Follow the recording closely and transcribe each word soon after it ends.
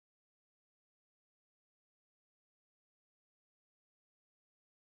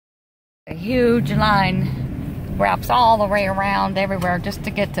A huge line wraps all the way around everywhere just to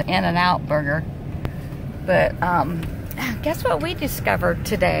get to In-N-Out Burger. But guess what we discovered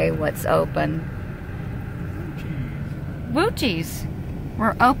today? What's open? Woochie's.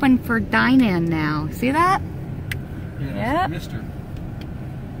 We're open for dine-in now. See that? Yeah. Mister.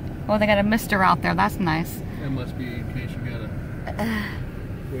 Oh, they got a mister out there. That's nice. That must be in case you gotta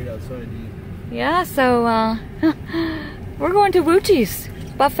wait outside to eat. Yeah, so we're going to Woochie's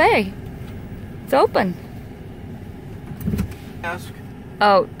buffet. It's open. Mask.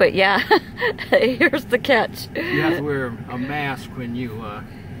 Oh, but yeah, here's the catch. You have to wear a mask when you go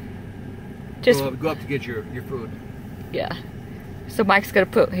up to get your food. Yeah. So Mike's gonna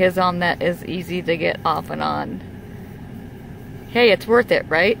put his on that is easy to get off and on. Hey, it's worth it,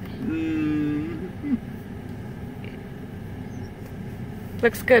 right? Mm-hmm.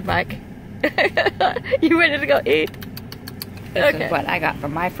 Looks good, Mike. You ready to go eat? This is what I got for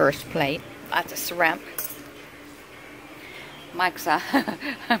my first plate. Lots of shrimp. Mike's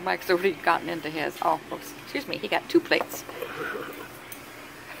already gotten into his. Oh, excuse me. He got 2 plates.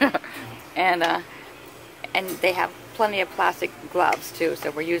 and they have plenty of plastic gloves too. So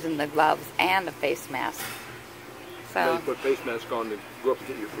we're using the gloves and the face mask. So you put face mask on to go up and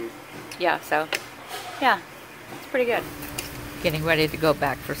get your food. Yeah. So yeah, it's pretty good. Getting ready to go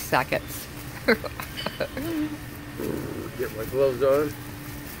back for seconds. Get my gloves on.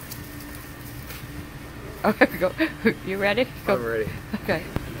 Go. You ready? Go. I'm ready. Okay.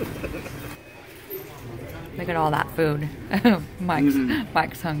 Look at all that food.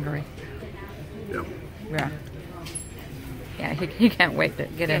 Mike's hungry. Yep. Yeah. Yeah, he can't wait to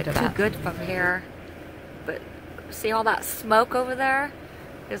get into that. Too good from here. But see all that smoke over there?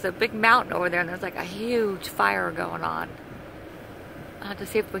 There's a big mountain over there, and there's like a huge fire going on. I'll have to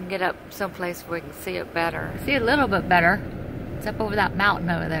see if we can get up someplace where we can see it better. See a little bit better. It's up over that mountain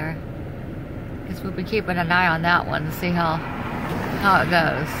over there. Guess we'll be keeping an eye on that one to see how it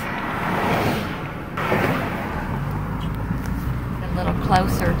goes. A little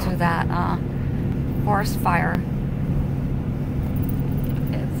closer to that forest fire.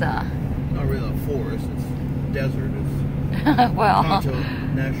 It's not really a forest, it's desert. It's well, Tonto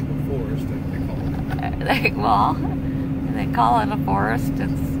National Forest, they call it. They call it a forest.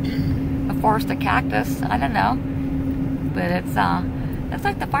 It's a forest of cactus. I don't know, but it's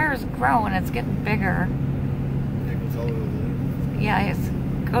like the fire's growing. It's getting bigger. It goes all over there. Yeah, it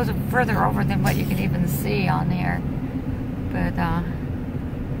goes further over than what you can even see on here. But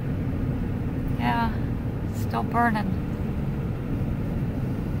yeah, it's still burning.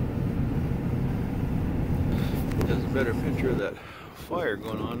 That's a better picture of that fire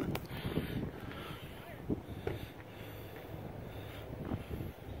going on.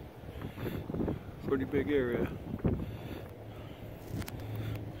 Pretty big area.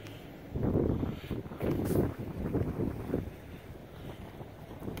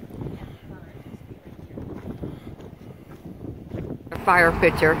 Fire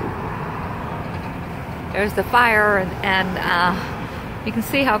picture. There's the fire, and you can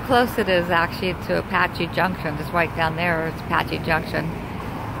see how close it is actually to Apache Junction. Just right down there is Apache Junction.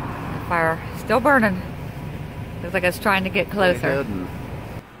 The fire still burning. Looks like it's trying to get closer. I went ahead and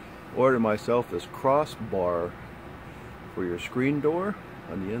ordered myself this crossbar for your screen door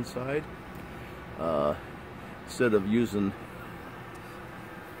on the inside. Instead of using,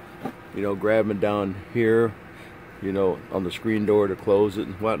 grabbing down here, on the screen door to close it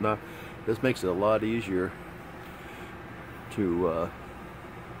and whatnot. This makes it a lot easier to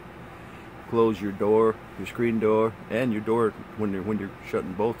close your door, your screen door, and your door when you're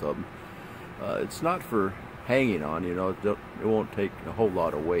shutting both of them. It's not for hanging on, it won't take a whole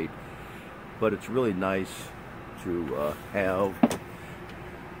lot of weight, but it's really nice to have.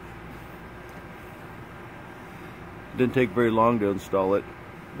 Didn't take very long to install it.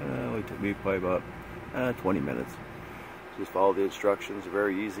 It only took me probably about 20 minutes. Just follow the instructions,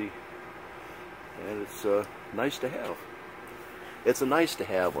 very easy, and it's nice to have. It's a nice to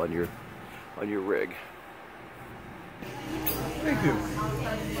have on your rig. Thank you.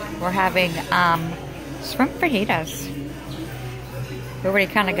 We're having shrimp fajitas. We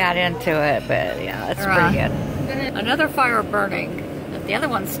already kind of got into it, but yeah, it's pretty good. Another fire burning. The other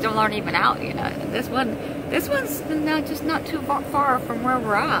ones still aren't even out yet. This one's just not too far from where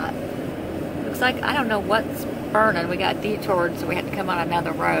we're at. Looks like, I don't know what's burning. We got detoured, so we had to come on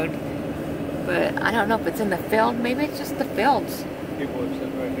another road. But I don't know if it's in the field. Maybe it's just the fields. People are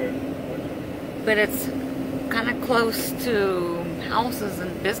sitting right here. But it's kind of close to houses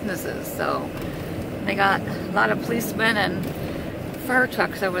and businesses, so they got a lot of policemen and fire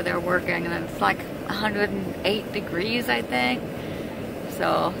trucks over there working, and it's like 108 degrees, I think.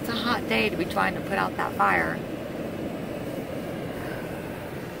 So it's a hot day to be trying to put out that fire.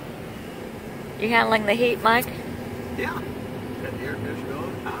 You handling the heat, Mike? Yeah. That air just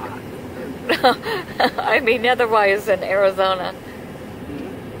going hot. I mean, otherwise in Arizona.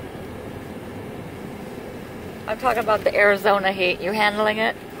 I'm talking about the Arizona heat. You handling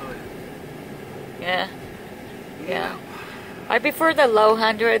it? Oh, yeah. Yeah. I prefer the low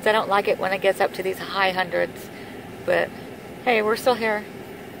hundreds. I don't like it when it gets up to these high hundreds. But hey, we're still here.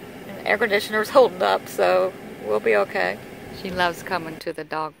 And the air conditioner's holding up, so we'll be okay. She loves coming to the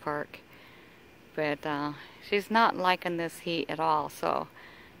dog park. But she's not liking this heat at all, so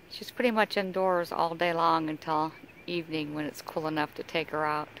she's pretty much indoors all day long until evening when it's cool enough to take her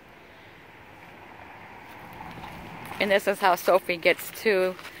out. And this is how Sophie gets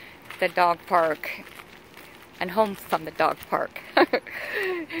to the dog park and home from the dog park.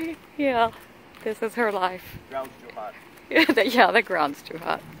 Yeah, this is her life. The ground's too hot. Yeah, the ground's too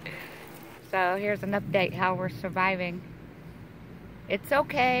hot. So here's an update how we're surviving. It's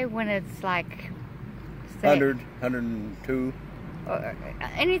okay when it's like 100, 102.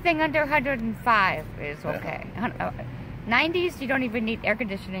 Anything under 105 is okay. 90s, you don't even need air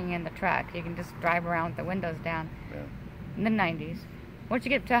conditioning in the truck. You can just drive around with the windows down. Yeah. In the 90s. Once you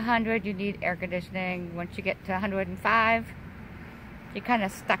get to 100, you need air conditioning. Once you get to 105, you're kind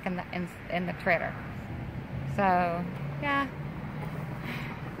of stuck in the trailer. So, yeah.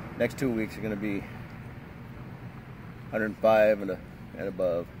 Next 2 weeks are going to be 105 and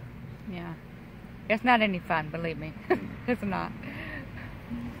above. Yeah. It's not any fun, believe me. It's not.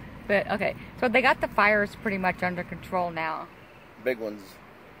 But, okay. So they got the fires pretty much under control now. Big one's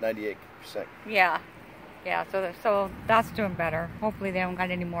 98%. Yeah. Yeah, so that's doing better. Hopefully they don't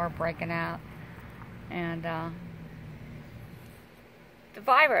got any more breaking out. And the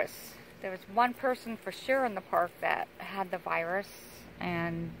virus. There was one person for sure in the park that had the virus,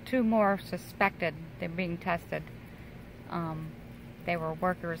 and 2 more suspected. They're being tested. They were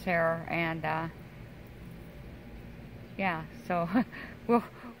workers here, and yeah, so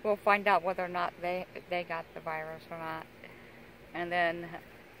we'll find out whether or not they got the virus or not. And then,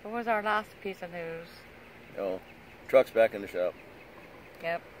 what was our last piece of news? Oh, truck's back in the shop.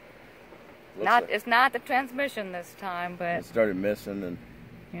 Yep. Like It's not the transmission this time, but it started missing, and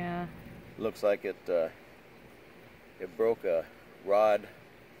yeah, looks like it broke a rod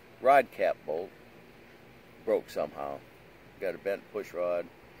cap bolt. Broke somehow. Got a bent push rod.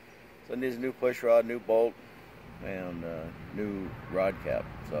 So it needs a new push rod, new bolt, and new rod cap.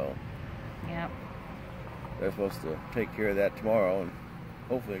 So yep. they're supposed to take care of that tomorrow, and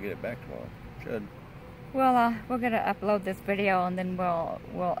hopefully get it back tomorrow. Should. Well, we're gonna upload this video, and then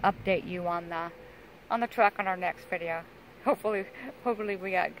we'll update you on the truck on our next video. Hopefully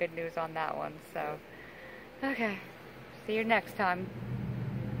we got good news on that one. So, okay, see you next time.